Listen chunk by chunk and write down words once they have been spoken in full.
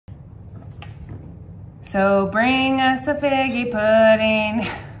So bring us a figgy pudding.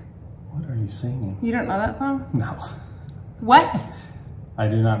 What are you singing? You don't know that song? No. What? I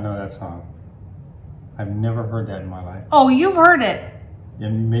do not know that song. I've never heard that in my life. Oh, you've heard it. Yeah,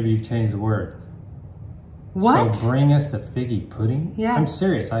 maybe you've changed the word. What? So bring us the figgy pudding? Yeah. I'm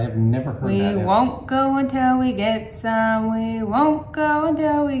serious. I have never heard that. We won't go until we get some. We won't go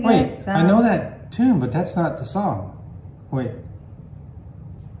until we get some. Wait, I know that tune, but that's not the song. Wait.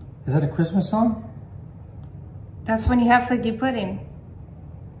 Is that a Christmas song? That's when you have figgy pudding.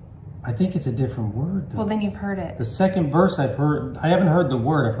 I think it's a different word, though. Well, then you've heard it. The second verse I've heard, I haven't heard the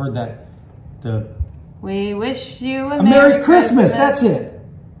word. I've heard that, We wish you a Merry Christmas. That's it.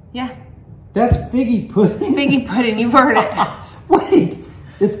 Yeah. That's figgy pudding. Figgy pudding, you've heard it. Wait,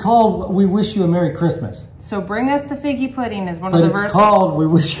 it's called We Wish You a Merry Christmas. So bring us the figgy pudding is one of the verses. But it's called We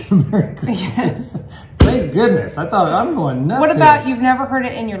Wish You a Merry Christmas. Yes. Thank goodness. I thought I'm going nuts. What about here. you've never heard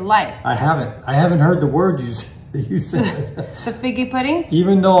it in your life? I haven't. I haven't heard the word you said. The figgy pudding?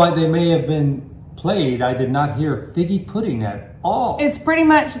 Even though they may have been played, I did not hear figgy pudding at all. It's pretty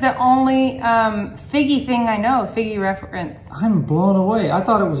much the only figgy thing I know, figgy reference. I'm blown away. I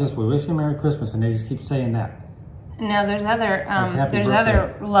thought it was just We Wish You a Merry Christmas, and they just keep saying that. No, there's other Happy birthday.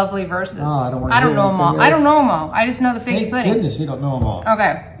 other lovely verses. Oh, I don't know them all. Else. I don't know them all. I just know the figgy Thank pudding. goodness you don't know them all.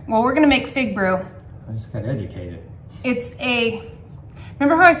 Okay. Well, we're gonna make fig brew. I just got educated. It's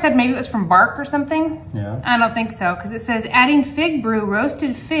remember how I said maybe it was from bark or something? Yeah. I don't think so, because it says adding fig brew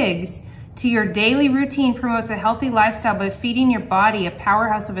roasted figs to your daily routine promotes a healthy lifestyle by feeding your body a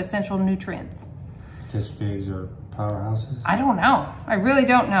powerhouse of essential nutrients. Just figs are powerhouses? I don't know. I really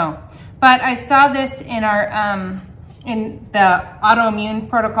don't know. But I saw this in our in the autoimmune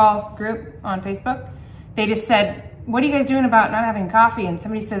protocol group on Facebook. They just said, what are you guys doing about not having coffee? And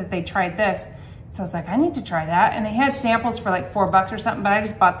somebody said that they tried this. So I was like, I need to try that. And they had samples for like $4 or something, but I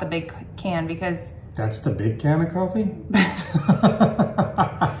just bought the big can because... That's the big can of coffee? That's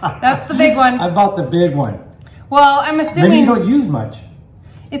the big one. I bought the big one. Well, I'm assuming... Maybe you don't use much.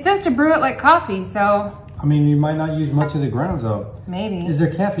 It says to brew it like coffee, so... I mean, you might not use much of the grounds though. Maybe. Is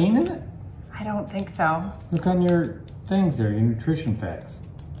there caffeine in it? I don't think so. Look on your things there, your nutrition facts.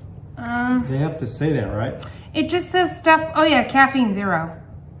 They have to say that, right? It just says stuff... Oh yeah, caffeine 0.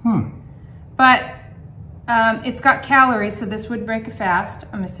 But it's got calories, so this would break a fast,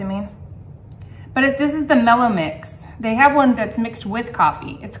 I'm assuming. But this is the mellow mix. They have one that's mixed with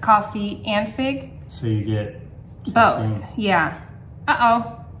coffee. It's coffee and fig. So you get caffeine. Both, yeah.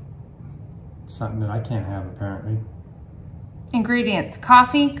 Uh-oh. Something that I can't have, apparently. Ingredients,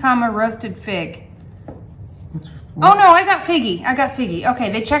 coffee, roasted fig. Oh no, I got figgy. I got figgy.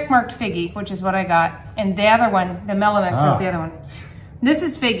 Okay, they check marked figgy, which is what I got. And the other one, the mellow mix, is the other one. This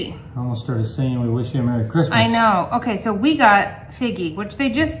is figgy. I almost started saying We Wish You a Merry Christmas. I know. Okay, so we got figgy, which they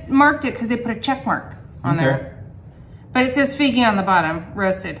just marked it because they put a check mark on there. But it says figgy on the bottom,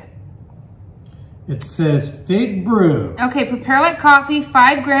 roasted. It says fig brew. Okay, prepare like coffee,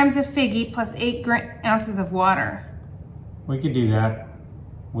 5 grams of figgy plus 8 ounces of water. We could do that.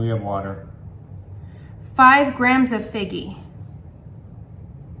 We have water. 5 grams of figgy.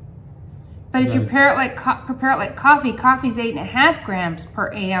 But if you prepare it like coffee, coffee's 8.5 grams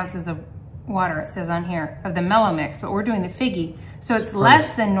per 8 ounces of water, it says on here, of the mellow mix, but we're doing the figgy. So it's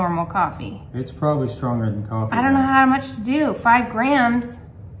less than normal coffee. It's probably stronger than coffee. I don't know how much to do. 5 grams.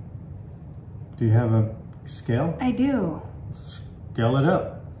 Do you have a scale? I do. Scale it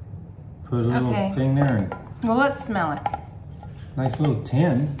up. Put a little thing there. And well, let's smell it. nice little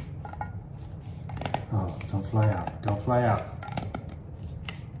tin. Oh, don't fly out. Don't fly out.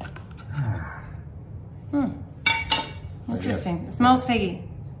 Interesting. It smells figgy.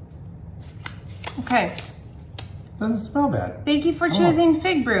 Okay. Doesn't smell bad. Thank you for choosing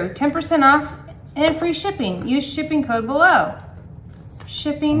Fig Brew. 10% off and free shipping. Use shipping code below.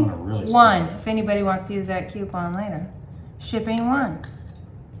 Shipping 1. If anybody wants to use that coupon later. Shipping 1.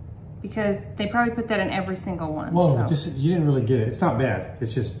 Because they probably put that in every single one. Whoa, so. You didn't really get it. It's not bad.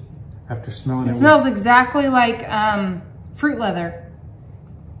 It's just after smelling it. It smells exactly like fruit leather.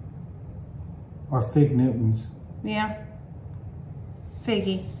 Or Fig Newtons. Yeah.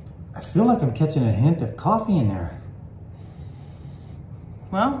 Figgy. I feel like I'm catching a hint of coffee in there.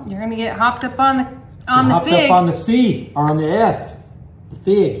 Well, you're gonna get hopped up on the fig. Hopped up on the C or on the F. The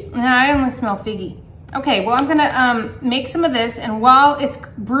fig. No, I only smell figgy. Okay, well I'm gonna make some of this, and while it's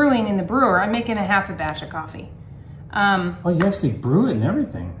brewing in the brewer, I'm making a half a batch of coffee. Oh, you actually brew it and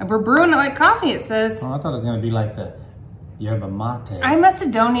everything. We're brewing it like coffee, it says. Oh, I thought it was gonna be like you have a mate. I must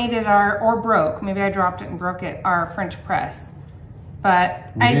have donated or broke, maybe I dropped it and broke it, our French press. But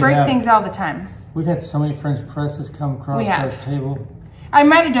I break things all the time. We've had so many French presses come across our table. I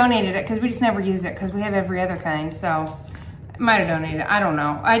might have donated it because we just never use it because we have every other kind. So I might have donated it. I don't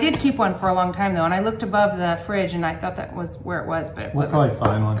know. I did keep one for a long time though, and I looked above the fridge and I thought that was where it was, but it we'll probably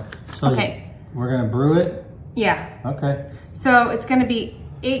find one. So okay. We're gonna brew it? Yeah. Okay. So it's gonna be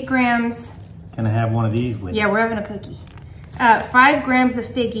 8 grams. Can I have one of these with Yeah, we're having a cookie. 5 grams of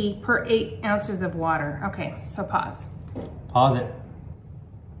figgy per 8 ounces of water. Okay, so pause. Pause it.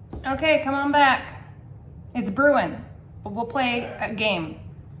 Okay, come on back. It's brewing, but we'll play a game.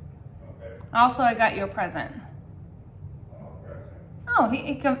 Okay. Also, I got you a present. Oh,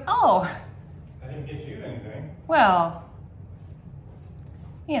 he comes. Oh, I didn't get you anything. well,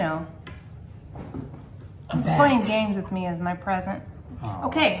 you know, just playing games with me is my present. Oh.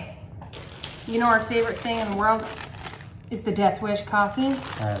 Okay, you know our favorite thing in the world is the Death Wish coffee.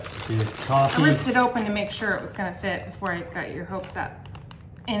 That's good I coffee. ripped it open to make sure it was gonna fit before I got your hopes up.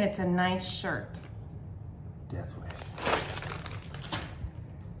 And it's a nice shirt. Death Wish.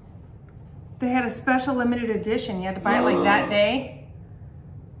 They had a special limited edition. You had to buy it like that day.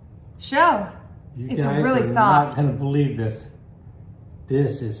 Show. You It's guys really are soft. not gonna believe this.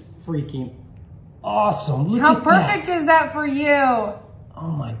 This is freaking awesome. Look How at perfect that. is that for you? Oh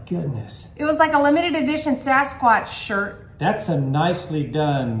my goodness. It was like a limited edition Sasquatch shirt. That's a nicely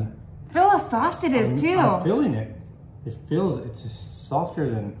done. Feel how soft it is too. I'm feeling it. It's just softer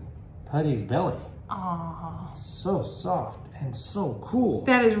than Putty's belly. Aww. So soft and so cool.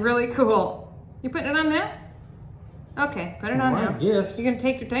 That is really cool. You putting it on now? Okay, put it on My now. gift. You gonna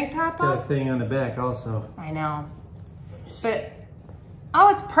take your tank top Got a off? thing on the back also. I know. But, oh,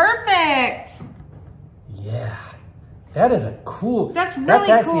 it's perfect. Yeah. That is a cool. That's really That's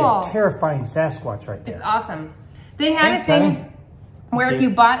actually cool. a terrifying Sasquatch right there. It's awesome. They had Thanks, a thing honey. where if Okay. you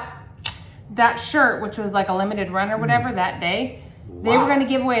bought that shirt, which was like a limited run or whatever that day, they were Wow. going to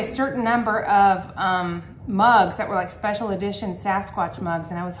give away a certain number of mugs that were like special edition Sasquatch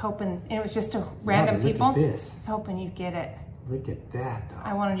mugs, and I was hoping, and it was just to random look at people. this. I was hoping you'd get it. Look at that though.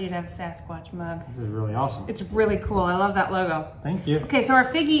 I wanted you to have a Sasquatch mug. This is really awesome. It's really cool. I love that logo. Thank you. Okay, so our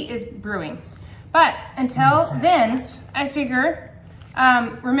figgy is brewing. But until then, I figure,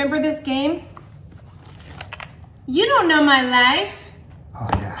 remember this game? You don't know my life. Oh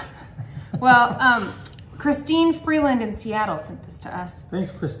yeah. Well, Christine Freeland in Seattle sent this to us.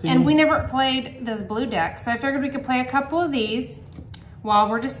 Thanks, Christine. And we never played this blue deck, so I figured we could play a couple of these while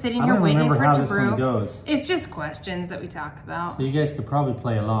we're just sitting here waiting for it to brew. I don't remember how this one goes. It's just questions that we talk about. So you guys could probably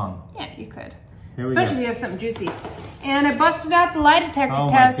play along. Yeah, you could. Here we Especially go. if you have something juicy. And I busted out the lie detector Oh my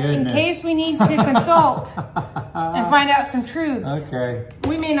test in goodness. case we need to consult and find out some truths. Okay.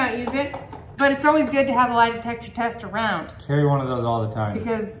 We may not use it, but it's always good to have the lie detector test around Carry one of those all the time.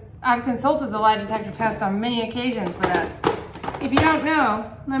 because I've consulted the lie detector test on many occasions with us. If you don't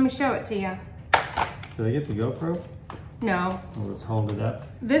know, let me show it to you. Should I get the GoPro? No. Well, let's hold it up.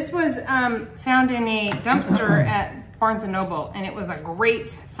 This was found in a dumpster at Barnes & Noble, and it was a great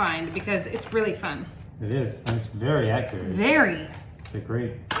find because it's really fun. It is, and it's very accurate. Very. It's a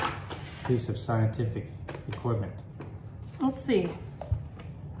great piece of scientific equipment. Let's see.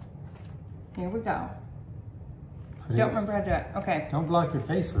 Here we go. Put Don't it- remember how to do it. Okay. Don't block your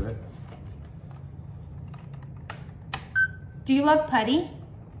face with it. Do you love putty?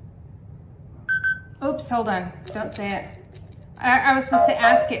 Oops, hold on. Don't say it. I was supposed to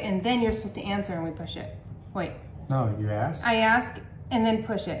ask it, and then you're supposed to answer, and we push it. Wait. No, you asked? I ask, and then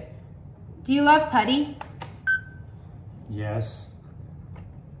push it. Do you love putty? Yes.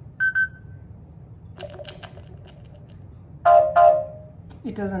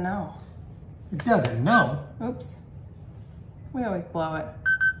 It doesn't know. It doesn't know. Oops. We always blow it.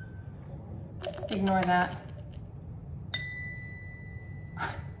 Ignore that.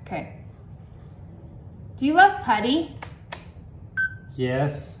 Okay. Do you love putty?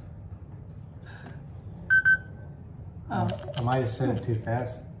 Yes. Oh, I might have said it too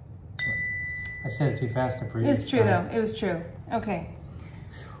fast. I said it too fast the previous it's true though. It was true. Okay.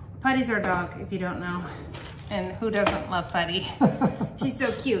 Putty's our dog, if you don't know. And who doesn't love Putty? She's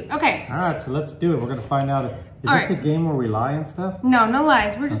so cute. Okay. All right, so let's do it. We're gonna find out. Is All this right. a game where we lie and stuff? No, no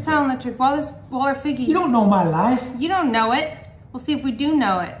lies. We're just telling the truth. While our figgy. You don't know my life. You don't know it. We'll see if we do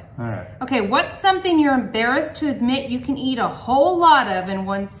know it. All right. Okay, what's something you're embarrassed to admit you can eat a whole lot of in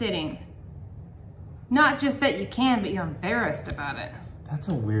one sitting? Not just that you can, but you're embarrassed about it. That's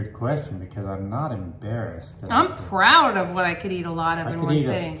a weird question because I'm not embarrassed. that I'm proud of what I could eat a lot of I in could one eat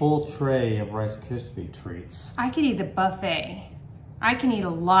sitting. a full tray of Rice Krispie treats. I could eat a buffet. I can eat a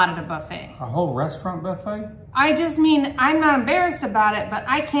lot at a buffet. A whole restaurant buffet? I just mean, I'm not embarrassed about it, but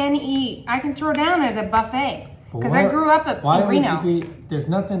I can eat. I can throw down at a buffet. Because I grew up in Reno. There's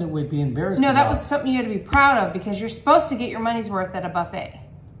nothing that would be embarrassing. No, that was something you had to be proud of because you're supposed to get your money's worth at a buffet.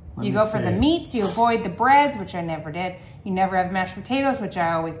 You go for the meats, you avoid the breads, which I never did. You never have mashed potatoes, which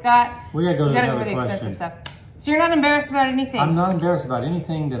I always got. We gotta go to another the question. expensive stuff. So you're not embarrassed about anything? I'm not embarrassed about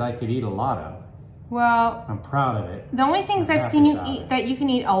anything that I could eat a lot of. Well, I'm proud of it. The only things I've seen you eat that you can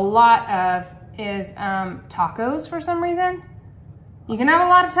eat a lot of is tacos for some reason. You can have a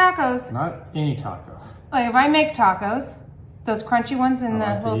lot of tacos. Not any taco. Like if I make tacos, those crunchy ones in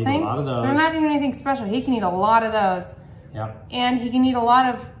the little thing, they're not even anything special. He can eat a lot of those. Yep. And he can eat a lot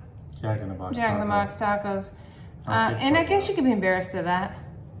of Jack in the Box tacos. And I guess you could be embarrassed of that.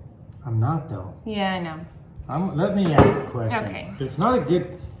 I'm not though. Yeah, I know. Let me ask a question. Okay. It's not a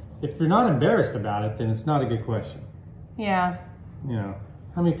good, if you're not embarrassed about it, then it's not a good question. Yeah. You know,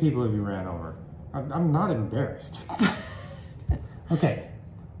 how many people have you ran over? I'm not embarrassed. Okay.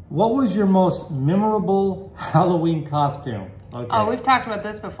 What was your most memorable Halloween costume? Okay. Oh, we've talked about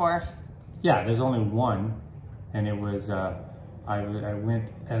this before. Yeah, there's only one. And it was, I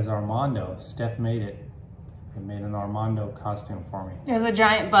went as Armando. Steph made it. It made an Armando costume for me. It was a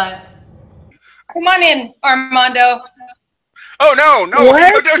giant butt. Come on in, Armando. Oh, no.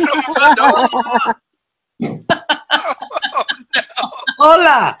 What? No.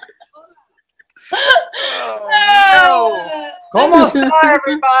 Hola. Oh, ¿Cómo está,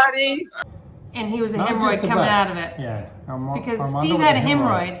 everybody? And he was a Not hemorrhoid just a coming butt. out of it. Yeah. Because Armando Steve was had a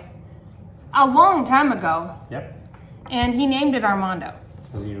hemorrhoid a long time ago. Yep. And he named it Armando.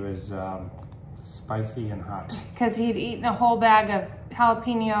 Because he was spicy and hot. Because he'd eaten a whole bag of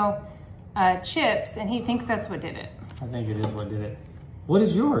jalapeno chips, and he thinks that's what did it. I think it is what did it. What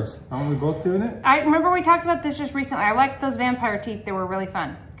is yours? Aren't we both doing it? I remember we talked about this just recently. I liked those vampire teeth. They were really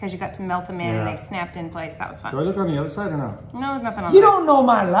fun because you got to melt them in and they snapped in place. That was fun. Do I look on the other side or no? No, there's nothing on You there. don't know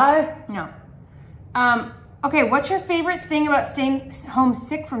my life. No. Okay, what's your favorite thing about staying home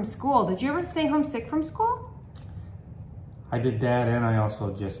sick from school? Did you ever stay home sick from school? I did that, and I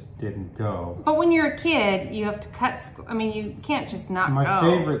also just didn't go. But when you're a kid, you have to cut school. I mean, you can't just not My go.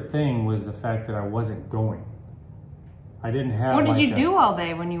 favorite thing was the fact that I wasn't going. I didn't have. What did you do all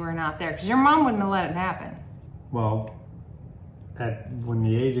day when you were not there? Because your mom wouldn't have let it happen. Well, when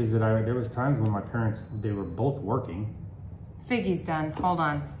the ages that there was times when my parents, they were both working. Figgy's done. Hold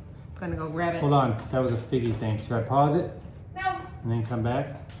on. I'm gonna go grab it. Hold on, that was a figgy thing. Should I pause it No. and then come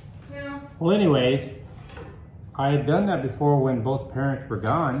back? No. Well, anyways, I had done that before when both parents were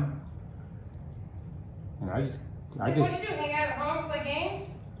gone. And I just. What did you do? Hang out at home, play games?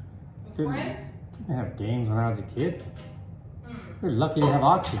 With Didn't- friends? Didn't have games when I was a kid. Hmm. We're lucky to have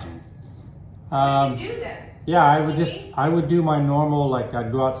oxygen. What did you do then? Yeah, TV? I would do my normal, like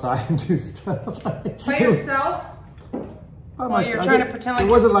I'd go outside and do stuff. By yourself? While you're trying to pretend like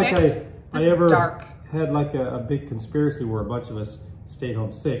it wasn't you're like sick? I This is ever dark. had like a big conspiracy where a bunch of us stayed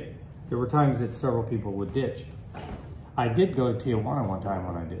home sick. There were times that several people would ditch. I did go to Tijuana one time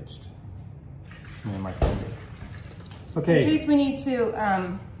when I ditched. Me and my friend did. Okay. In case we need to,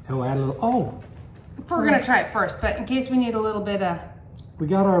 Oh, add a little. Oh, we're gonna try it first, but in case we need a little bit of. we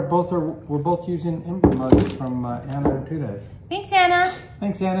got we're both using Ember mugs from Anna and Tudes. Thanks, Anna.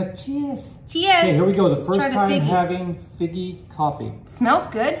 Thanks, Anna. Cheers. Cheers. Okay, here we go. The Let's first try the time figgy. having figgy coffee. Smells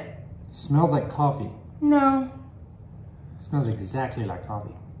good. Smells like coffee. No. Smells exactly like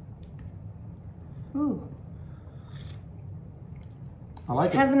coffee. Ooh. I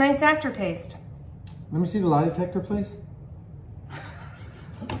like It it. has a nice aftertaste. Let me see the lie detector, please.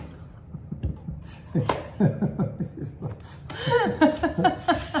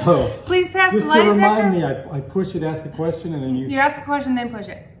 So, Please pass just the to lie detector. remind me, I push it, ask a question, and then You ask a question, then push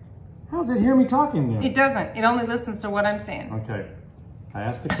it. How does it hear me talking then? It doesn't. It only listens to what I'm saying. Okay. I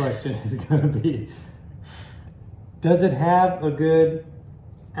asked the question. It's going to be, does it have a good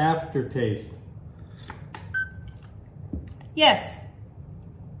aftertaste? Yes.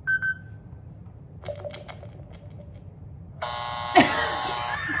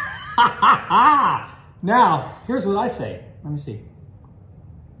 Now, here's what I say. Let me see.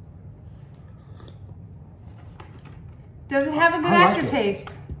 Does it have a good I like it. aftertaste?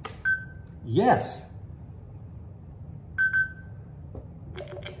 Yes.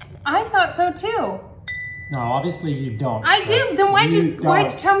 I thought so too. No, obviously you don't. I do. Then why'd you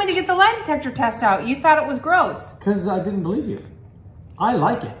don't. tell me to get the lie detector test out? You thought it was gross. Because I didn't believe you. I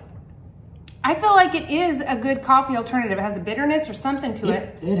like it. I feel like it is a good coffee alternative. It has a bitterness or something to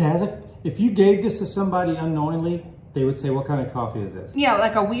it. It has a. If you gave this to somebody unknowingly, they would say, "What kind of coffee is this?" Yeah,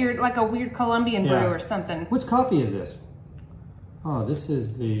 like a weird Colombian brew or something. Which coffee is this? Oh, this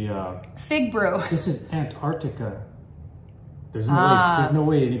is the. Fig brew. This is Antarctica. There's no way. There's no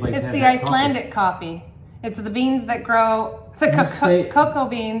way anybody's It's had the that Icelandic coffee. It's the beans that grow, the cocoa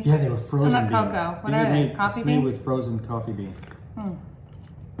beans. Yeah, they were frozen not beans. cocoa. What are they? Coffee beans? Made with frozen coffee beans.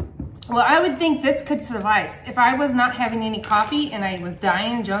 Well, I would think this could suffice. If I was not having any coffee and I was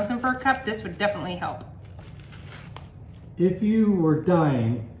dying, jonesing for a cup, this would definitely help. If you were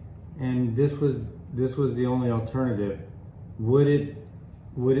dying and this was the only alternative, would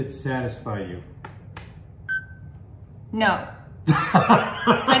it satisfy you? No.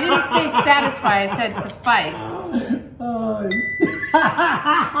 I didn't say satisfy, I said suffice.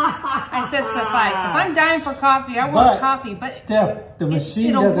 I said suffice. If I'm dying for coffee, I want coffee, but Steph, the machine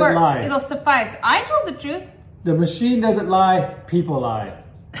it'll doesn't work. lie. It'll suffice. I told the truth. The machine doesn't lie, people lie.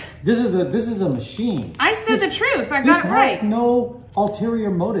 This is a machine. I said the truth. I got it right. This has no ulterior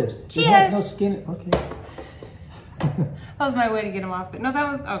motives. Cheers. It has no skin. Okay. That was my way to get him off. But no, that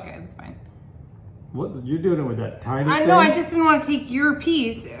was okay. That's fine. What you're doing with that tiny thing? I know. I just didn't want to take your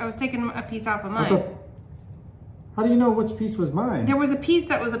piece. I was taking a piece off of mine. How do you know which piece was mine? There was a piece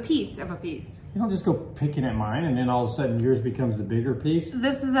that was a piece of a piece. You don't just go picking at mine and then all of a sudden yours becomes the bigger piece.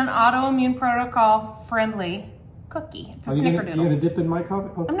 This is an autoimmune protocol friendly cookie. It's a snickerdoodle. You gonna dip in my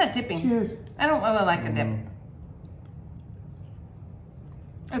coffee? Oh, I'm not dipping. Cheers. I don't really like a dip.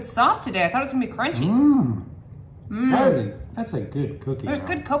 It's soft today. I thought it was gonna be crunchy. That's a good cookie. There's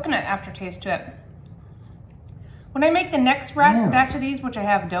good coconut aftertaste to it. When I make the next batch of these, which I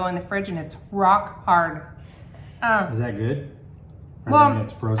have dough in the fridge and it's rock hard. Is that good? Well,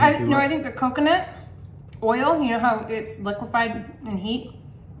 it's frozen I think the coconut oil, you know how it's liquefied in heat?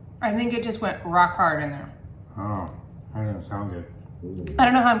 I think it just went rock hard in there. Oh, that doesn't sound good. I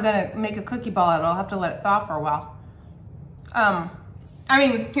don't know how I'm gonna make a cookie ball out of it. I'll have to let it thaw for a while. I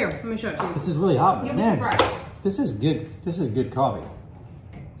mean, here, let me show it to you. This is really hot, You'll man. be surprised. This is good. This is good coffee.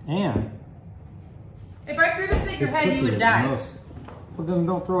 And if I threw this at your head, you would die. Well, then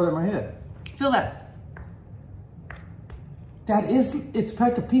don't throw it at my head. Feel that. It's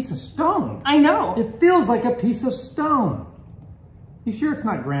like a piece of stone. I know. It feels like a piece of stone. You sure it's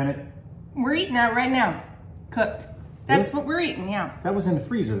not granite? We're eating that right now. Cooked. That's what we're eating, yeah. That was in the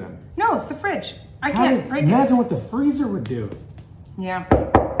freezer then. No, it's the fridge. I can't break it. Imagine what the freezer would do. Yeah.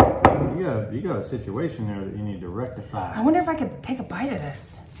 You got a situation there that you need to rectify. I wonder if I could take a bite of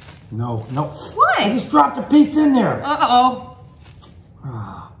this. No. Why? I just dropped a piece in there. Uh-oh.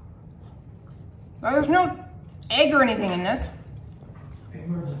 Well, there's no egg or anything in this.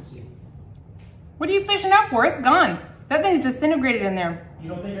 Emergency. What are you fishing out for? It's gone. That thing's disintegrated in there. You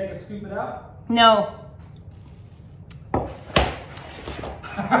don't think I can scoop it out? No.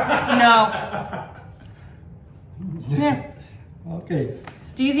 No. Yeah. Okay.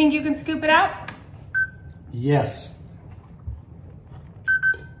 Do you think you can scoop it out? Yes.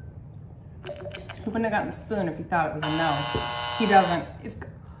 He wouldn't have gotten the spoon if he thought it was a no. He doesn't. He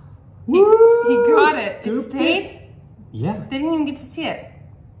got it. It stayed? Yeah. They didn't even get to see it.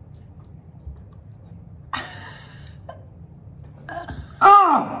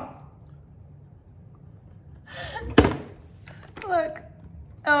 Ah! Look.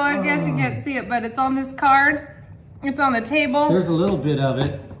 Oh, I guess you can't see it, but it's on this card. It's on the table. There's a little bit of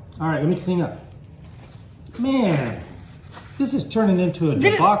it. All right, let me clean up. Man, this is turning into a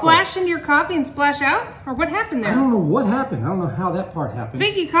debacle. Did it splash into your coffee and splash out? Or what happened there? I don't know what happened. I don't know how that part happened.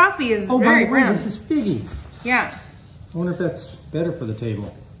 Figgy coffee is by very the way, brown. this is figgy. Yeah. I wonder if that's better for the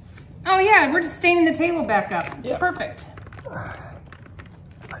table. Oh yeah, we're just staining the table back up. Yeah. Perfect.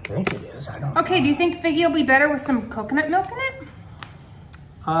 I think it is. I don't know. Okay, do you think figgy will be better with some coconut milk in it?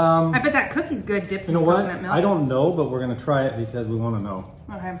 I bet that cookie's good dipped in coconut milk. I don't know, but we're gonna try it because we want to know.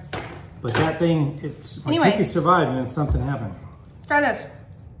 Okay. But that thing, my cookie survived and then something happened. Try this.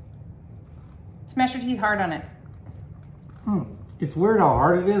 Smash your teeth hard on it. It's weird how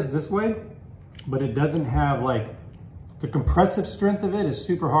hard it is this way, but it doesn't have like, the compressive strength of it is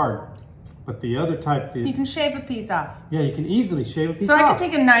super hard. But the other type, you can shave a piece off. Yeah, you can easily shave a piece off. So I off. could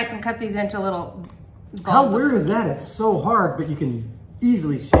take a knife and cut these into little balls. How weird is that? It's so hard, but you can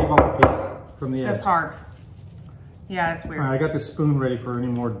easily shave off a piece from the edge. That's hard. Yeah, it's weird. All right, I got the spoon ready for any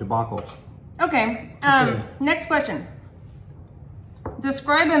more debacle. Okay, next question.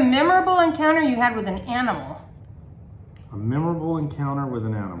 Describe a memorable encounter you had with an animal. A memorable encounter with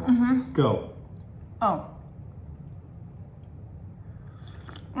an animal. Go. Oh.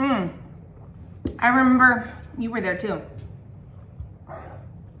 I remember you were there too.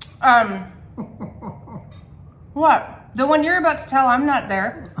 What? The one you're about to tell, I'm not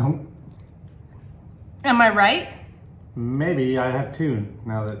there. Am I right? Maybe. I have two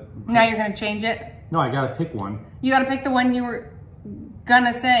now that... Now you're going to change it? No, I got to pick one. You got to pick the one you were going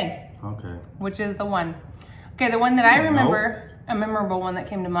to say. Okay. Which is the one. Okay, the one that I remember, a memorable one that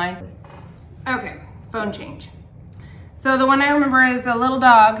came to mind. Okay, phone change. So the one I remember is a little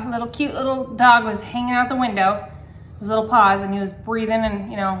dog, a little cute little dog was hanging out the window, his little paws, and he was breathing and,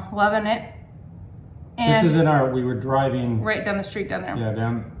 you know, loving it. And this is we were driving. Right down the street down there. Yeah,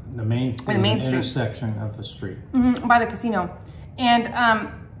 down the main street. Intersection of the street. By the casino. And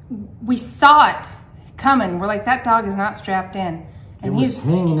we saw it coming. We're like, that dog is not strapped in. And he's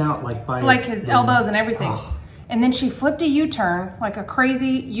hanging out like by his elbows and everything. Oh. And then she flipped a U-turn, like a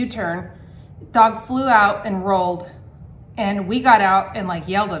crazy U-turn. Dog flew out and rolled. And we got out and like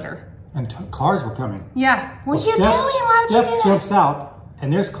yelled at her. And cars were coming. Yeah. What are you doing? Why would you do that? Steph jumps out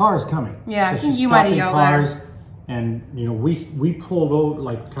and there's cars coming. Yeah, so I think you might have yelled at her. And you know, we pulled over,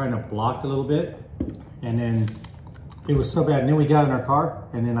 like kind of blocked a little bit. And then it was so bad. And then we got in our car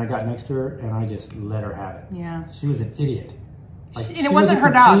and then I got next to her and I just let her have it. Yeah. She was an idiot. Like, and it wasn't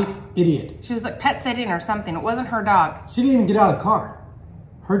her dog. Idiot. She was like pet sitting or something. It wasn't her dog. She didn't even get out of the car.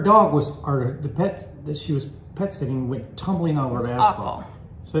 Her dog was, or the pet that she was pet sitting went tumbling over the asphalt. Awful.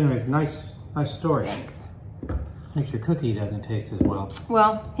 So anyways, nice story. Thanks. Makes your cookie doesn't taste as well.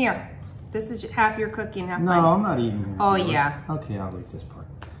 Well, here. This is half your cookie and half mine. No, I'm not eating it. Oh, yeah. Okay, I'll eat this part.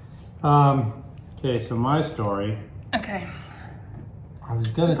 Okay, so my story. Okay. I was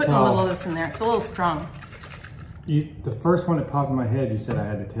gonna put a little of this in there. It's a little strong. The first one that popped in my head, you said I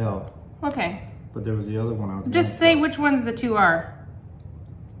had to tell. Okay. But there was the other one I was just say which ones the two are.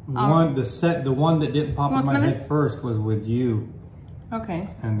 The one that didn't pop in my head first was with you. Okay.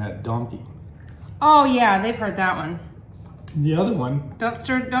 And that donkey. Oh yeah, they've heard that one. The other one.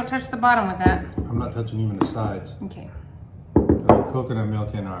 Don't touch the bottom with that. I'm not touching even the sides. Okay. Coconut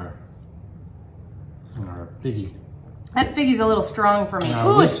milk in our figgy. That figgy's a little strong for me.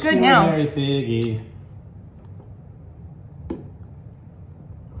 Ooh, it's good now. Merry figgy.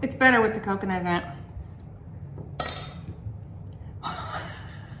 It's better with the coconut in it.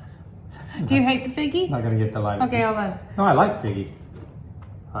 Do you hate the figgy? Not gonna get the light. Okay, hold on. No, I like figgy.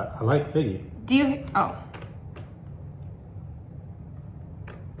 I like figgy. Do you? Oh.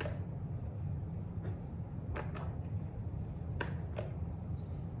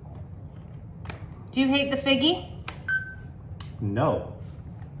 Do you hate the figgy? No.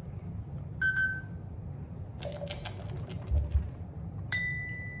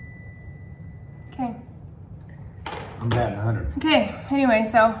 Okay. I'm batting 100. Okay, anyway,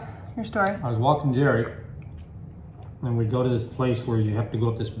 so your story. I was walking Jerry, and we go to this place where you have to go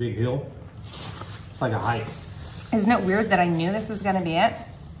up this big hill. It's like a hike. Isn't it weird that I knew this was gonna be it?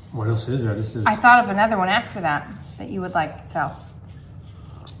 What else is there? I thought of another one after that you would like to tell.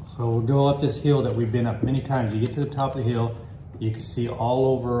 So we'll go up this hill that we've been up many times. You get to the top of the hill, you can see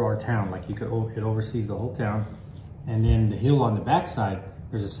all over our town. Like it oversees the whole town. And then the hill on the backside,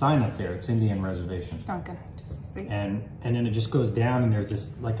 there's a sign up there. It's Indian Reservation. Duncan, just to see. And then it just goes down and there's this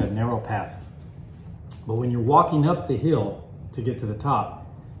like a narrow path. But when you're walking up the hill to get to the top,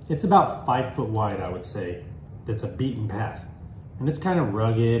 it's about 5 foot wide, I would say. That's a beaten path. And it's kind of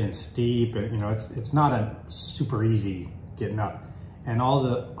rugged and steep, and you know, it's not a super easy getting up. And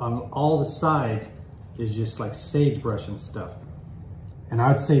on all the sides is just like sagebrush and stuff. And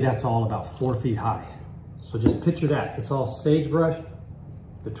I would say that's all about 4 feet high. So just picture that. It's all sagebrush.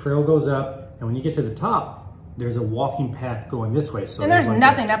 The trail goes up, and when you get to the top, there's a walking path going this way. So and there's like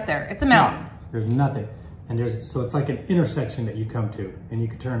nothing up there. It's a mountain. No, there's nothing. And so it's like an intersection that you come to, and you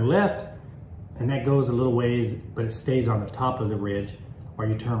can turn left, and that goes a little ways, but it stays on the top of the ridge. Or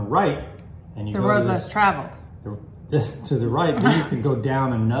you turn right, and you go the road less traveled. To the right, then you can go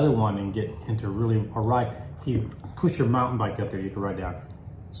down another one and get into really a right. If you push your mountain bike up there, you can ride down.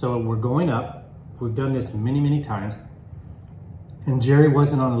 So we're going up. We've done this many, many times. And Jerry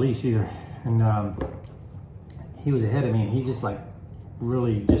wasn't on a leash either. And he was ahead of me, and he's just like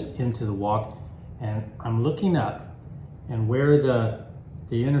really just into the walk. And I'm looking up, and where the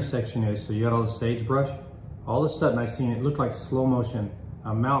intersection is, so you got all the sagebrush, all of a sudden I seen it look like slow motion,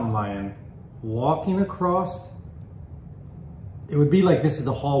 a mountain lion walking across. It would be like this is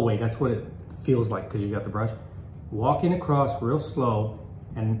a hallway. That's what it feels like because you got the brush. Walking across real slow,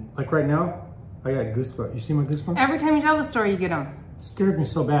 and like right now, I got goosebumps. You see my goosebumps? Every time you tell the story, you get them. It scared me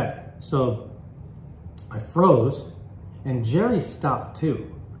so bad. So I froze, and Jerry stopped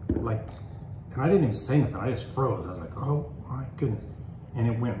too. Like, and I didn't even say nothing. I just froze. I was like, oh my goodness. And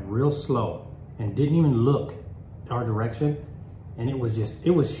it went real slow and didn't even look our direction. And it was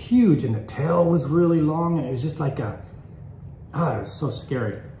huge, and the tail was really long, and it was just like it was so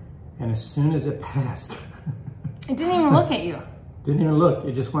scary. And as soon as it passed, it didn't even look at you. Didn't even look.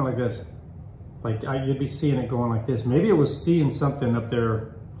 It just went like this. Like you'd be seeing it going like this. Maybe it was seeing something up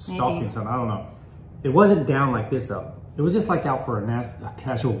there, stalking something. I don't know. It wasn't down like this up. It was just like out for a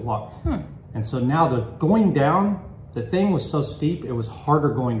casual walk. And so now the going down, the thing was so steep, it was harder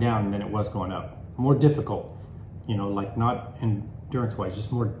going down than it was going up. More difficult, you know, like not endurance-wise,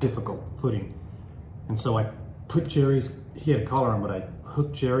 just more difficult footing. And so I put Jerry's, he had a collar on, but I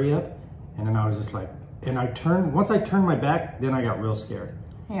hooked Jerry up, and then I was just like, and once I turned my back, then I got real scared.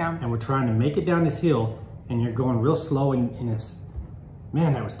 Yeah. And we're trying to make it down this hill, and you're going real slow, and it's,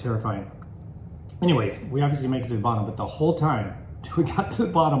 man, that was terrifying. Anyways, we obviously make it to the bottom, but the whole time till we got to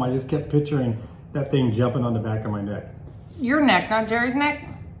the bottom, I just kept picturing that thing jumping on the back of my neck. Your neck, not Jerry's neck?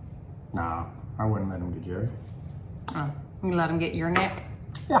 Nah, I wouldn't let him get Jerry. Oh, you let him get your neck?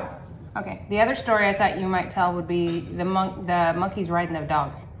 Yeah. Okay, the other story I thought you might tell would be the monkeys riding the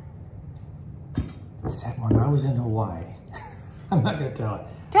dogs. That one, I was in Hawaii. I'm not gonna tell it.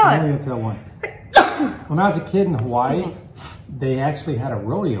 Tell I'm it. only gonna tell one. When I was a kid in Hawaii, they actually had a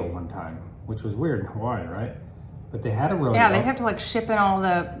rodeo one time, which was weird in Hawaii, right? But they had a rodeo. Yeah, they'd have to like ship in all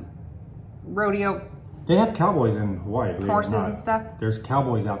the rodeo They have cowboys in Hawaii, believe it or horses not. and stuff. There's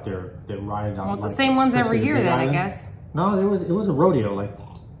cowboys out there that ride on. Well, it's like, the same ones every especially year Big then, I Island. guess. No, it was a rodeo. Like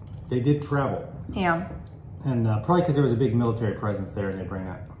they did travel, Yeah. and probably because there was a big military presence there, and they bring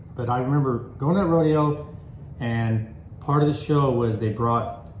that. But I remember going to that rodeo, and part of the show was they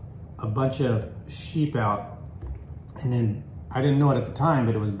brought a bunch of sheep out, and then I didn't know it at the time,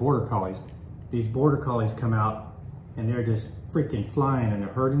 but it was border collies. These border collies come out, and they're just freaking flying, and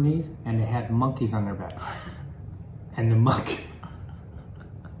they're herding these, and they had monkeys on their back. And the monkey,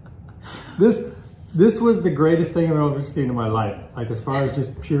 this was the greatest thing I've ever seen in my life. Like as far as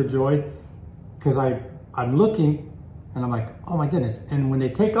just pure joy, because I'm looking, and I'm like, oh my goodness. And when they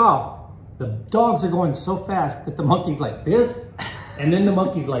take off, the dogs are going so fast that the monkey's like this, and then the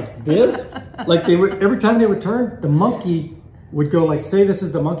monkey's like this. Like they would, every time they would turn, the monkey would go like, say this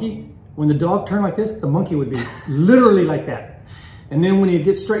is the monkey. When the dog turned like this, the monkey would be literally like that. And then when he'd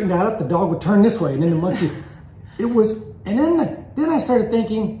get straightened out, the dog would turn this way, and then the monkey, it was, and then I started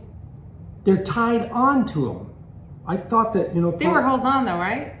thinking, they're tied on to him. I thought that, you know. They were holding on though,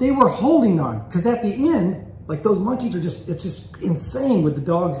 right? They were holding on, because at the end, like those monkeys are just, it's just insane with the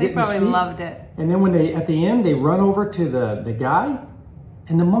dogs They getting the probably sheep. loved it. And then when they, at the end, they run over to the guy,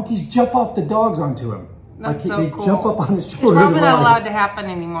 and the monkeys jump off the dogs onto him. That's like so they cool. jump up on his It's shoulders. probably and not ride. allowed to happen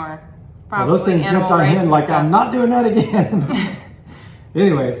anymore. Well, Probably those things animal jumped on rights him and like, stuff. I'm not doing that again.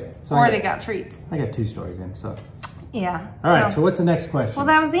 Anyways. So Or they got treats. I got 2 stories in, so. Yeah. All right, so what's the next question? Well,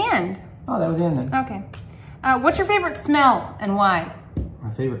 that was the end. Oh, that was the end then. Okay. What's your favorite smell and why? My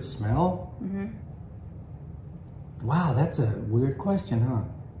favorite smell? Wow, that's a weird question, huh?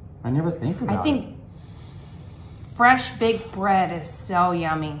 I never think about it. I think fresh baked bread is so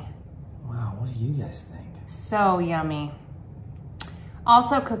yummy. Wow, what do you guys think? So yummy.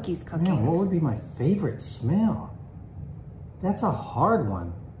 Also cookies cooking. Man, what would be my favorite smell? That's a hard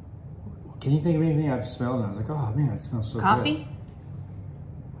one. Can you think of anything I've smelled and I was like, oh man, it smells so good? Coffee?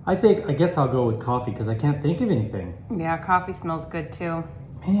 I guess I'll go with coffee because I can't think of anything. Yeah, coffee smells good too.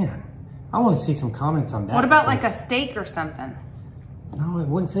 Man, I want to see some comments on that. What about like a steak or something? No, I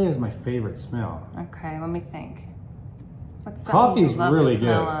wouldn't say it was my favorite smell. Okay, let me think. What's something Coffee's you love really the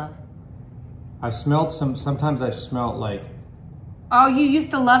smell good. of? I've smelled sometimes I've smelled like. Oh, you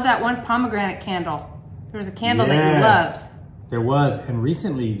used to love that one pomegranate candle. There was a candle that you Yes, loved. There was, and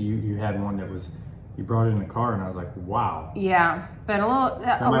recently you had one that was, you brought it in the car and I was like, wow. Yeah, but a little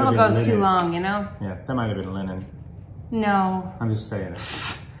might little have been goes too linen. long, you know? Yeah, that might have been linen. No, I'm just saying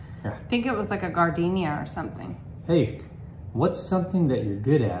it. Yeah. I think it was like a gardenia or something. Hey, what's something that you're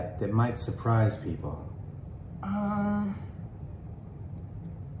good at that might surprise people?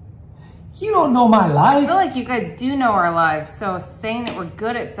 You don't know my I life. feel like you guys do know our lives, so saying that we're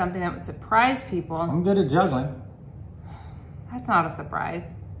good at something that would surprise people, I'm good at juggling. that's not a surprise.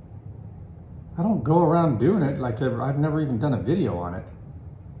 I don't go around doing it like I've never even done a video on it.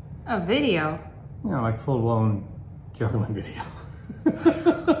 A video? You know, like full-blown juggling video.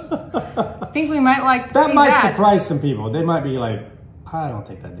 I think we might like to That see might that. surprise some people. They might be like, I don't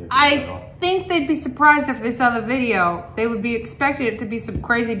think that dude. I think they'd be surprised if they saw the video. They would be expecting it to be some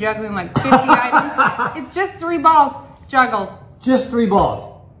crazy juggling, like 50 items. It's just 3 balls juggled. Just 3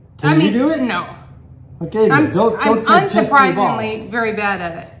 balls. Can I mean, you do it? No. Okay, I'm don't say just 3 balls. unsurprisingly very bad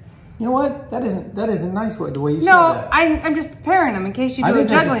at it. You know what? That isn't nice the way you said No, that. I'm just preparing them in case you I do a think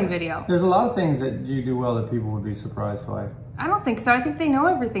there's juggling video. There's a lot of things that you do well that people would be surprised by. I don't think so. I think they know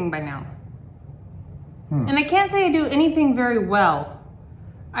everything by now. And I can't say I do anything very well.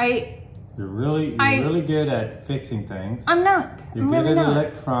 You're really good at fixing things. I'm not. You're I'm good really at not.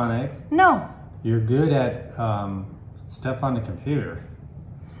 electronics. No. You're good at stuff on the computer.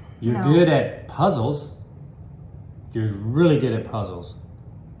 You're No. good at puzzles. You're really good at puzzles.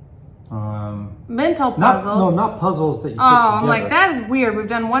 Mental puzzles. Not puzzles that you put I'm together. like, that is weird. We've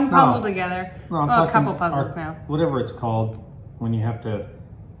done one puzzle together. No, I'm a talking couple puzzles now. Whatever it's called, when you have to...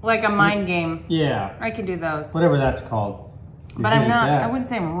 Like a mind game. Yeah. I can do those. Whatever that's called. But I'm not, I wouldn't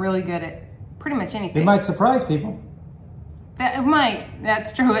say I'm really good at pretty much anything. It might surprise people. It might.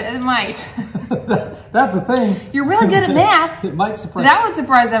 That's true. It might. That's the thing. You're really good at math. It might surprise. That would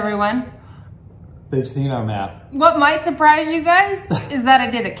surprise everyone. They've seen our math. What might surprise you guys is that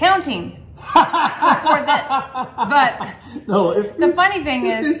I did accounting before this. But no, the funny thing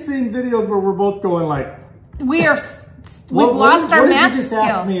is, they've seen videos where we're both going like, we've lost our math skills. What did you just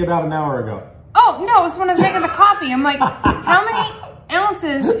ask me about an hour ago? Oh no, it's when I was making the coffee. I'm like, how many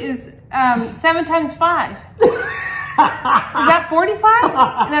ounces is 7 times 5? Is that 45?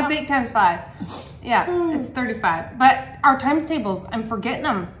 And that's 8 times 5. Yeah, it's 35. But our times tables, I'm forgetting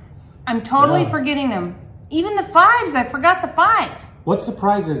them. I'm totally forgetting them. Even the 5s, I forgot the 5. What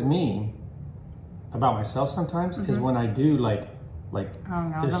surprises me about myself sometimes is when I do like oh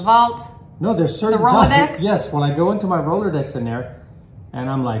no, the vault. No, there's certain the Rolodex. times. Yes, when I go into my Rolodex in there, and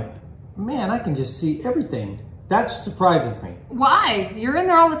I'm like, man, I can just see everything. That surprises me. Why? You're in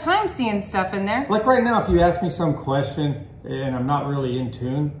there all the time seeing stuff in there. Like right now, if you ask me some question and I'm not really in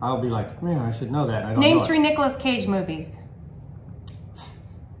tune, I'll be like, man, I should know that. I don't Name know 3 Nicolas Cage movies.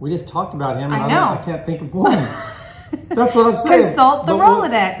 We just talked about him. I and know. I can't think of one. That's what I'm saying. Consult the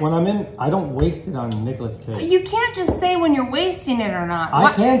Rolodex. When I'm in, I don't waste it on Nicolas Cage. You can't just say when you're wasting it or not.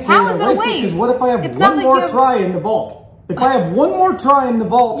 I can say how when is I'm it a wasting it, waste? because what if I have It's one not more like try in the vault? If I have one more try in the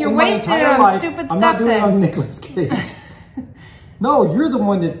vault You're in my wasting entire it on life, stupid I'm stuff not doing then. it on Nicolas Cage. No, you're the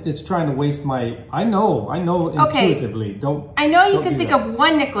one that's trying to waste my... I know Okay. intuitively. Don't. I know you don't can do think that. of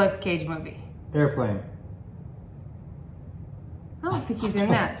one Nicolas Cage movie. Airplane. I don't think he's in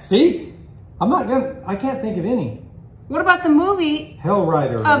that. See? I can't think of any. What about the movie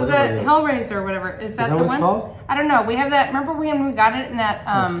Hellrider. of the Hellraiser or whatever? Is that the what one? it's called? I don't know. We have that. Remember when we got it in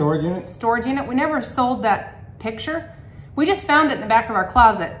that storage unit? Storage unit. We never sold that picture. We just found it in the back of our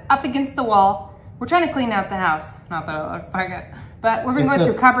closet, up against the wall. We're trying to clean out the house. Not that it looks like it, but we've been going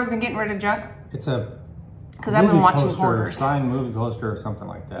through cupboards and getting rid of junk. It's a because I've been watching poster, Hoarders. signed movie poster or something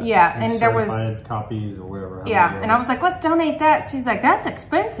like that. Yeah, and there was certified copies or whatever. Yeah, and I was like, let's donate that. She's like, that's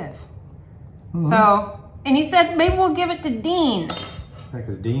expensive. So, and he said, maybe we'll give it to Dean.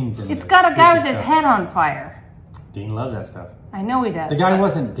 Because Dean's in It's got a guy with his head on fire. Dean loves that stuff. I know he does. The guy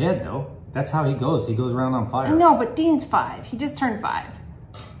wasn't dead though. That's how he goes. He goes around on fire. I know, but Dean's 5. He just turned 5.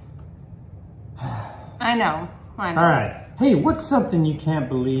 I know. All right. Hey, what's something you can't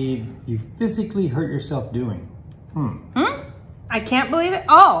believe you physically hurt yourself doing? I can't believe it.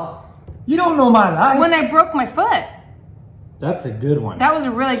 Oh. You don't know my life. When I broke my foot. That's a good one. That was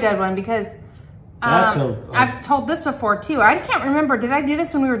a really good one because I've told this before too. I can't remember. Did I do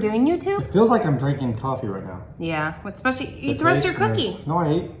this when we were doing YouTube? It feels like I'm drinking coffee right now. Yeah. Especially eat the rest of your cookie. No, I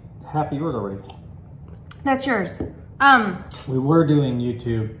ate half of yours already. That's yours. We were doing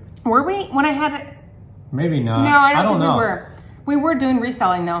YouTube. Were we? When I had it? Maybe not. No, I don't think know. we were. We were doing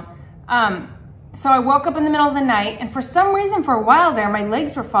reselling though. So I woke up in the middle of the night, and for some reason, for a while there, my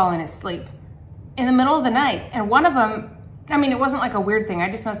legs were falling asleep in the middle of the night. And one of them, I mean, it wasn't like a weird thing.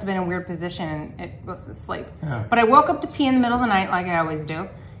 I just must have been in a weird position and it was asleep. Yeah. But I woke up to pee in the middle of the night like I always do.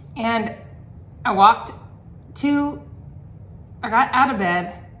 And I got out of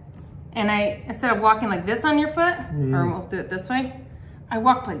bed, and instead of walking like this on your foot, or we'll do it this way, I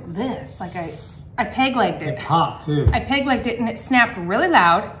walked like this, like I peg-legged it. It popped too. I peg-legged it and it snapped really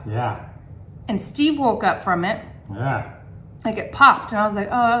loud. Yeah. And Steve woke up from it. Yeah. Like it popped and I was like,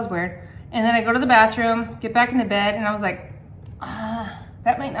 oh, that was weird. And then I go to the bathroom, get back in the bed, and I was like,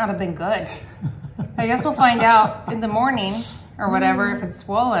 that might not have been good. I guess we'll find out in the morning or whatever, if it's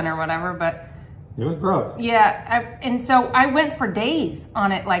swollen or whatever, but. It was broke. Yeah, and so I went for days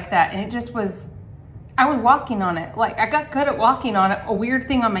on it like that, and it just was, I was walking on it. Like, I got good at walking on it, a weird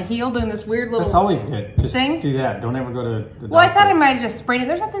thing on my heel, doing this weird little That's always good. Just thing. do that. Don't ever go to the doctor. Well, I thought I might have just sprained it.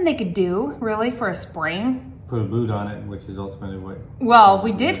 There's nothing they could do, really, for a sprain. Put a boot on it, which is ultimately what... Well,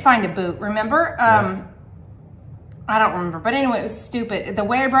 we did find a boot, remember? Yeah. I don't remember, but anyway, it was stupid. The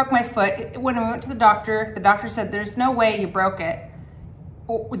way I broke my foot, when we went to the doctor said, there's no way you broke it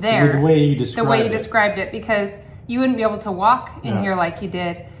there. The way you described it, because you wouldn't be able to walk in here like you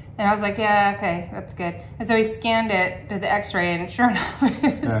did. And I was like, yeah, okay, that's good. And so he scanned it, did the x-ray, and sure enough,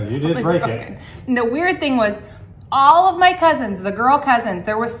 it was you did break broken. it. And the weird thing was, all of my cousins, the girl cousins,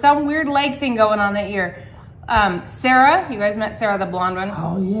 there was some weird leg thing going on that year. Sarah, you guys met Sarah, the blonde one.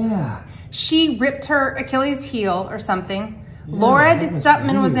 Oh, yeah. She ripped her Achilles heel or something. Yeah, Laura did something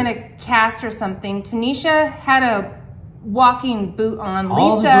and was in a cast or something. Tanisha had walking boot on. All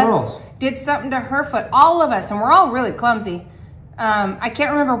the Lisa girls did something to her foot. All of us, and we're all really clumsy. I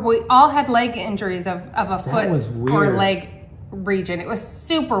can't remember. We all had leg injuries of a foot was or weird. leg region. It was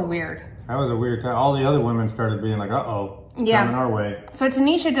super weird. That was a weird time. All the other women started being like, "Uh-oh, it's Yeah. coming our way." So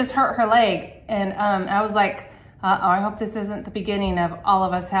Tanisha just hurt her leg, and I was like, "Uh-oh, I hope this isn't the beginning of all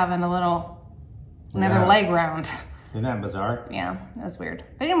of us having another leg round." Isn't that bizarre? Yeah, that was weird.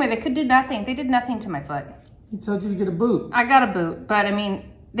 But anyway, they could do nothing. They did nothing to my foot. He told you to get a boot. I got a boot, but I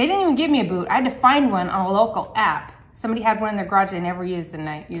mean, they didn't even give me a boot. I had to find one on a local app. Somebody had one in their garage they never used, and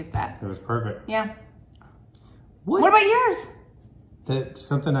I used that. It was perfect. Yeah. What about yours? That's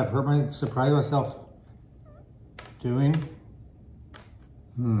something I've surprised myself doing.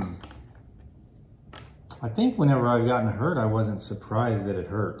 I think whenever I've gotten hurt, I wasn't surprised that it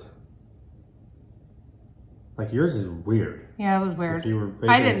hurt. Like yours is weird. Yeah, it was weird. Like you were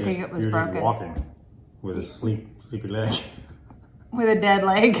I didn't think it was broken. Just walking with a sleepy leg. With a dead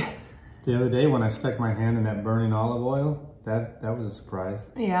leg. The other day when I stuck my hand in that burning olive oil, that was a surprise.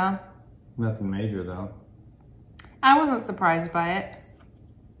 Yeah. Nothing major though. I wasn't surprised by it.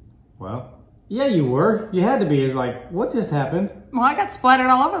 Well, yeah, you were. You had to be. It's like, what just happened? Well, I got splattered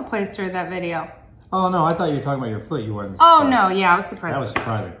all over the place during that video. Oh no, I thought you were talking about your foot. You weren't. Oh surprised. no, yeah, I was surprised. That was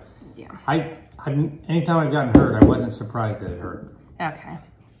surprising. Yeah. Anytime I've gotten hurt, I wasn't surprised that it hurt. Okay.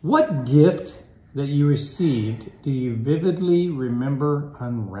 What gift that you received do you vividly remember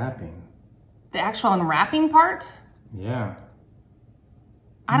unwrapping? The actual unwrapping part? Yeah.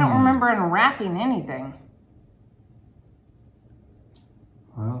 I don't remember unwrapping anything.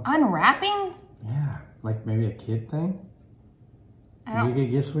 Well, Unwrapping? yeah. Like maybe a kid thing? I Did don't. you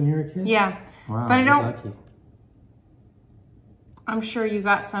get gifts when you were a kid? Yeah. Wow, But I you're don't. lucky. I'm sure you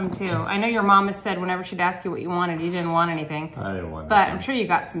got some too. I know your mom has said whenever she'd ask you what you wanted, you didn't want anything. I didn't want But I'm sure you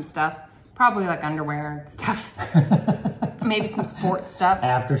got some stuff. Probably like underwear and stuff. Maybe some sports stuff.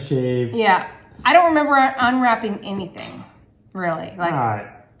 Aftershave. Yeah. I don't remember unwrapping anything, really. Like, All right.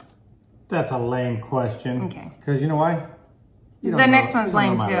 That's a lame question. Okay. Because you know why? You don't the know- next you one's don't know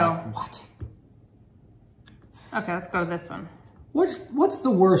lame my too. life. What? Okay, let's go to this one. What's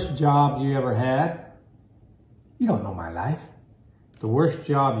the worst job you ever had? You don't know my life. The worst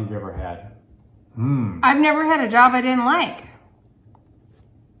job you've ever had. I've never had a job I didn't like.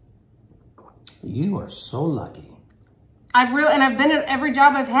 You are so lucky. I've been at every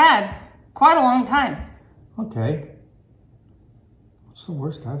job I've had quite a long time. Okay. What's the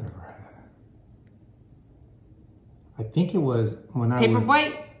worst I've ever had? I think it was when I was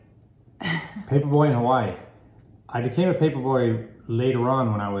Paperboy? paperboy in Hawaii. I became a paperboy later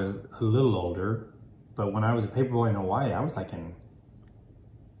on when I was a little older, but when I was a paperboy in Hawaii, I was like in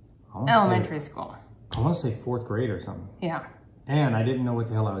Elementary school. I want to say 4th grade or something. Yeah. And I didn't know what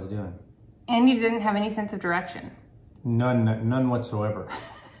the hell I was doing. And you didn't have any sense of direction. None whatsoever.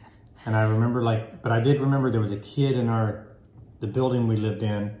 And I remember but I did remember there was a kid in the building we lived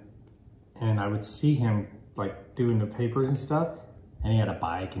in, and I would see him like doing the papers and stuff, and he had a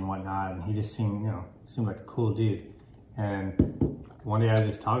bike and whatnot, and he just seemed like a cool dude. And one day I was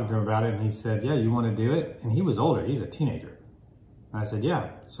just talking to him about it, and he said, yeah, you want to do it? And he was older, he's a teenager. And I said,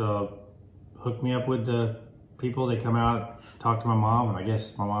 yeah. So hook me up with the people. They come out, talk to my mom, and I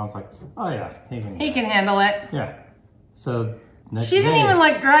guess my mom's like, oh yeah, he can handle it. Yeah. So next She didn't day, even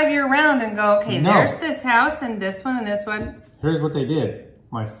like drive you around and go, okay, No. there's this house and this one and this one. Here's what they did.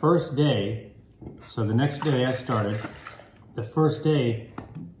 My first day, so the next day I started, the first day,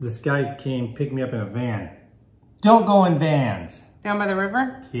 this guy came, picked me up in a van. Don't go in vans, Down by the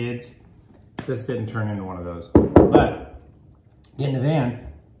river? kids. This didn't turn into one of those. But get in the van.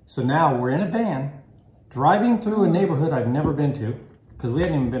 So now we're in a van, driving through a neighborhood I've never been to, because we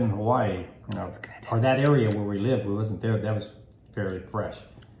hadn't even been in Hawaii, or that area where we lived. We wasn't there. That was fairly fresh.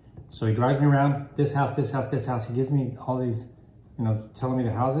 So he drives me around this house, this house, this house. He gives me all these, telling me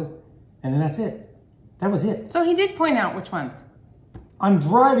the houses, and then that's it. That was it. So he did point out which ones. I'm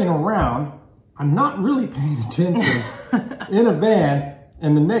driving around. I'm not really paying attention in a van,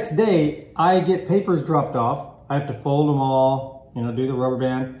 and the next day I get papers dropped off. I have to fold them all, do the rubber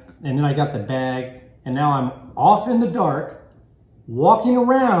band, and then I got the bag, and now I'm off in the dark, walking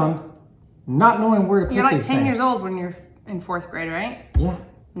around, not knowing where to put You're like these 10 things. years old when you're in 4th grade, right? Yeah.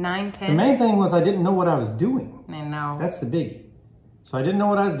 9, 10? The main thing was I didn't know what I was doing. I know. That's the biggie. So I didn't know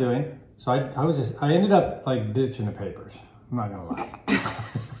what I was doing. So I ended up like ditching the papers. I'm not gonna lie.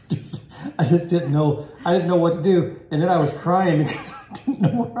 I just didn't know. I didn't know what to do. And then I was crying because I didn't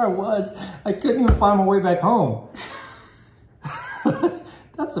know where I was. I couldn't even find my way back home.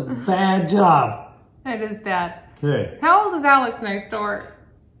 That's a bad job. That is bad. Okay. How old is Alex next door?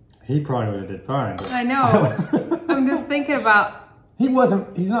 He probably would have did fine. But... I know. I'm just thinking about... He's not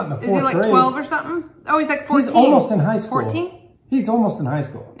in the 4th grade. Is he like 12 or something? Oh, he's like 14. He's almost in high school. 14? He's almost in high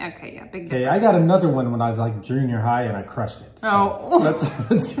school. Okay, yeah, big difference. Okay, I got another one when I was like junior high and I crushed it. So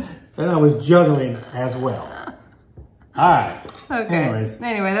oh. And I was juggling as well. All right. Okay. Anyways.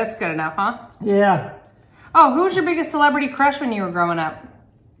 Anyway, that's good enough, huh? Yeah. Oh, who was your biggest celebrity crush when you were growing up?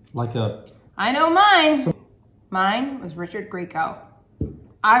 Like a... I know mine. Mine was Richard Grieco.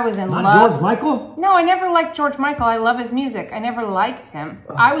 I was in love. Not George Michael? No, I never liked George Michael. I love his music. I never liked him.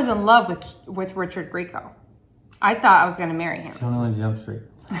 I was in love with Richard Grieco. I thought I was going to marry him. 21 Jump Street.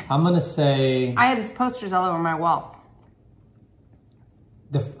 I'm going to say... I had his posters all over my walls.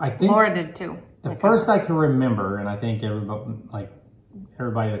 I think Laura did too. The first I can remember, and I think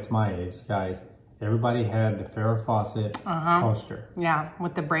everybody that's my age, guys, everybody had the Farrah Fawcett poster. Yeah,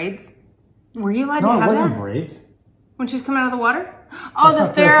 with the braids. Were you allowed to No, have it wasn't that? braids. When she's coming out of the water? Oh,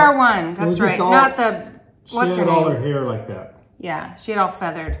 the Farrah one. That's right. Not the... What's her She had all name? her hair like that. Yeah, she had all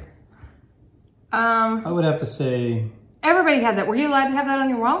feathered. I would have to say... Everybody had that. Were you allowed to have that on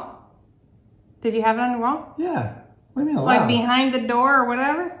your wall? Did you have it on your wall? Yeah. What do you mean allowed? Like behind the door or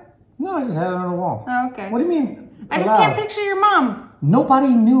whatever? No, I just had it on the wall. Oh, okay. What do you mean I just allowed? can't picture your mom.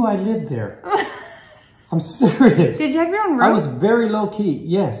 Nobody knew I lived there. I'm serious. Did you have your own room? I was very low key,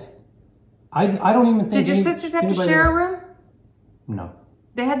 yes. I don't even think... Did your sisters have to share a room? No.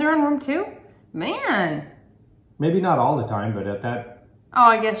 They had their own room too? Man. Maybe not all the time, but at that... Oh,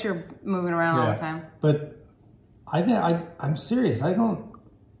 I guess you're moving around all the time. But I'm serious. I don't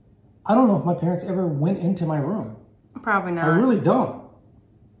know if my parents ever went into my room. Probably not. I really don't.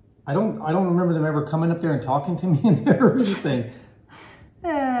 I don't remember them ever coming up there and talking to me in there or anything.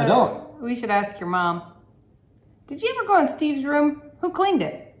 I don't. We should ask your mom. Did you ever go in Steve's room? Who cleaned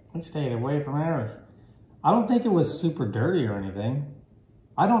it? I stayed away from ours. I don't think it was super dirty or anything.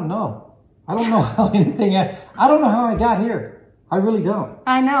 I don't know. I don't know how anything... I don't know how I got here. I really don't.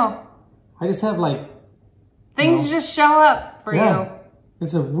 I know. I just have like... Things just show up for you.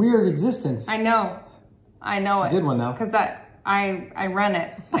 It's a weird existence. I know. I know It's a good one though. Because I run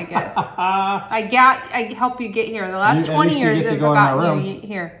it, I guess. I help you get here. The last 20 years have gotten you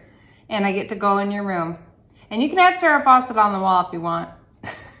here. And I get to go in your room. And you can have Farrah Fawcett on the wall if you want.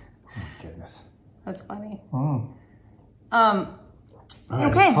 Oh my goodness. That's funny. All right,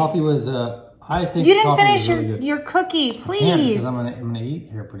 okay. Coffee was, I think you didn't coffee finish was really good. your cookie, please. Because I'm gonna eat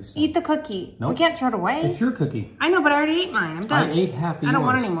here pretty soon. Eat the cookie. Nope. We can't throw it away. It's your cookie. I know, but I already ate mine. I'm done. I ate half of yours. I don't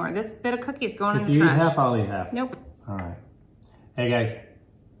want any more. This bit of cookie is going in the If you trash. eat half, I'll eat half. Nope. All right. Hey guys,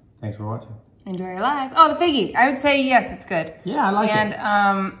 thanks for watching. Enjoy your life. Oh, the figgy. I would say yes, it's good. Yeah, I like it.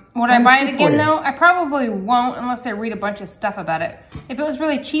 And would I buy it again though? I probably won't unless I read a bunch of stuff about it. If it was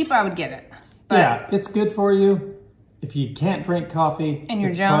really cheap, I would get it. But yeah, it's good for you. If you can't drink coffee, and you're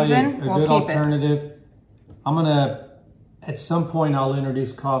it's probably jonesing, a we'll good keep it. alternative. I'm gonna, at some point, I'll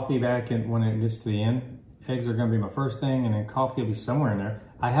introduce coffee back when it gets to the end. Eggs are gonna be my first thing, and then coffee will be somewhere in there.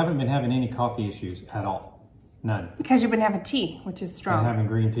 I haven't been having any coffee issues at all. None. Because you've been having tea, which is strong. I'm having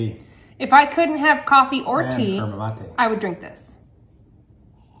green tea. If I couldn't have coffee or And tea, yerba mate. I would drink this.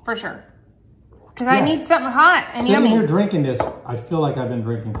 For sure. Because I need something hot and Sitting yummy. here drinking this, I feel like I've been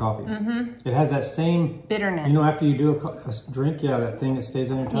drinking coffee. It has that same... Bitterness. You know, after you do a drink, that thing that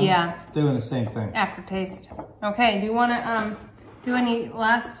stays on your tongue? Yeah. It's doing the same thing. Aftertaste. Okay, do you want to do any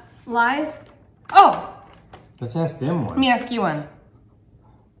last lies? Oh, Let's ask them one. let me ask you one.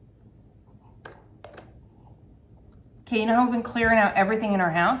 Okay, you know how we've been clearing out everything in our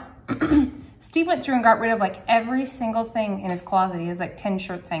house? Steve went through and got rid of like every single thing in his closet. He has like 10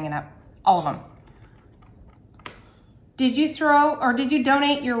 shirts hanging up. All of them. Did you did you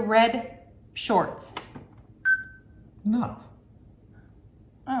donate your red shorts? No.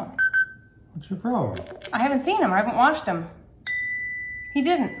 Oh. What's your problem? I haven't seen them. I haven't washed them. He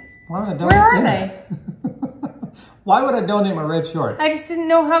didn't. Why would I donate Where are them? they? Why would I donate my red shorts? I just didn't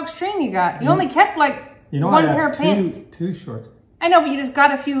know how extreme you got. You only kept like one pair of pants. Two shorts. I know, but you just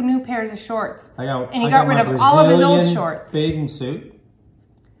got a few new pairs of shorts. And he got rid of all of his old shorts. Bathing suit.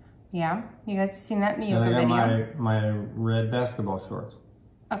 Yeah, you guys have seen that in the And yoga I got video. my red basketball shorts.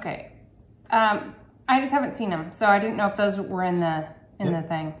 Okay. I just haven't seen them, so I didn't know if those were in the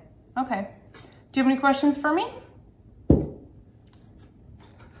thing. Okay. Do you have any questions for me?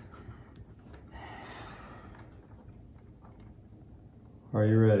 Are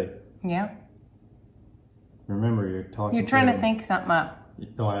you ready? Yeah. Remember, you're talking. You're trying to think something up.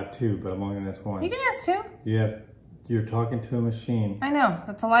 No, I have two, but I'm only gonna ask one. You can ask two. You're talking to a machine. I know.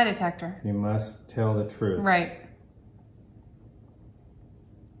 That's a lie detector. You must tell the truth. Right.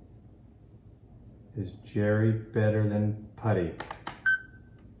 Is Jerry better than Putty?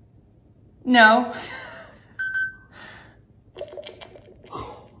 No.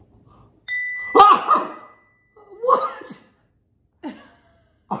 What?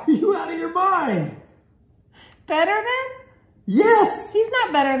 Are you out of your mind? Better than? Yes. He's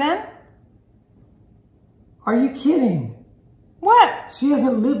not better than. Are you kidding? What? She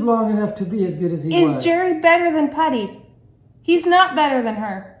hasn't lived long enough to be as good as he was. Is Jerry better than Putty? He's not better than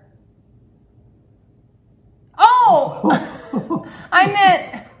her. Oh! I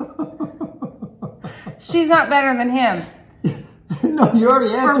meant she's not better than him. No, you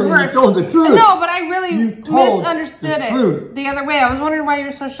already answered and you worse. told the truth. No, but I really You told misunderstood the it truth. the other way. I was wondering why you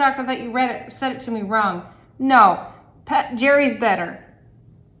were so shocked. I thought you read it, said it to me wrong. No, Jerry's better.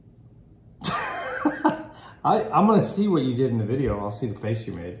 I'm going to see what you did in the video. I'll see the face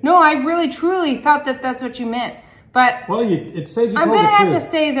you made. No, I really, truly thought that that's what you meant. But Well, it said you I'm told going the to have truth. to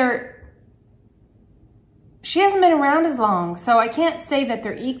say she hasn't been around as long, so I can't say that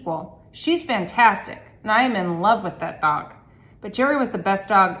they're equal. She's fantastic, and I am in love with that dog. But Jerry was the best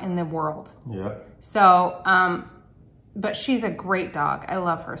dog in the world. Yeah. So, but she's a great dog. I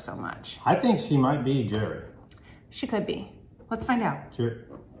love her so much. I think she might be Jerry. She could be. Let's find out. Jerry.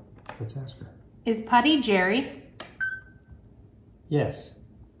 Let's ask her. Is Putty Jerry? Yes.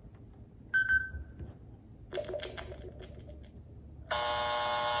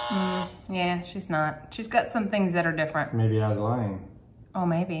 Yeah, she's not. She's got some things that are different. Maybe I was lying. Oh,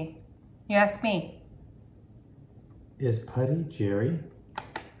 maybe. You ask me. Is Putty Jerry?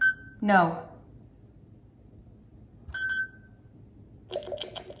 No.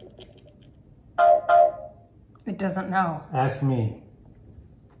 It doesn't know. Ask me.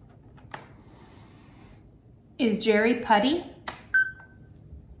 Is Jerry Putty?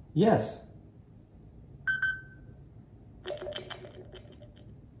 Yes.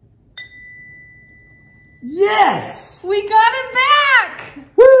 Yes! We got it back!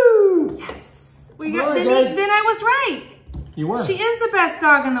 Woo! Yes. We got, Alright, then, guys. then I was right. You were. She is the best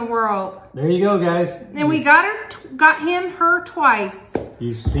dog in the world. There you go, guys. And we got her twice.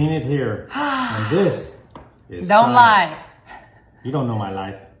 You've seen it here. And this is Don't science. lie. You don't know my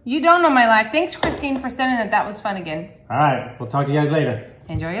life. You don't know my life. Thanks, Christine, for sending it. That was fun again. All right. We'll talk to you guys later.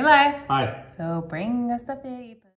 Enjoy your life. Bye. So bring us the fig.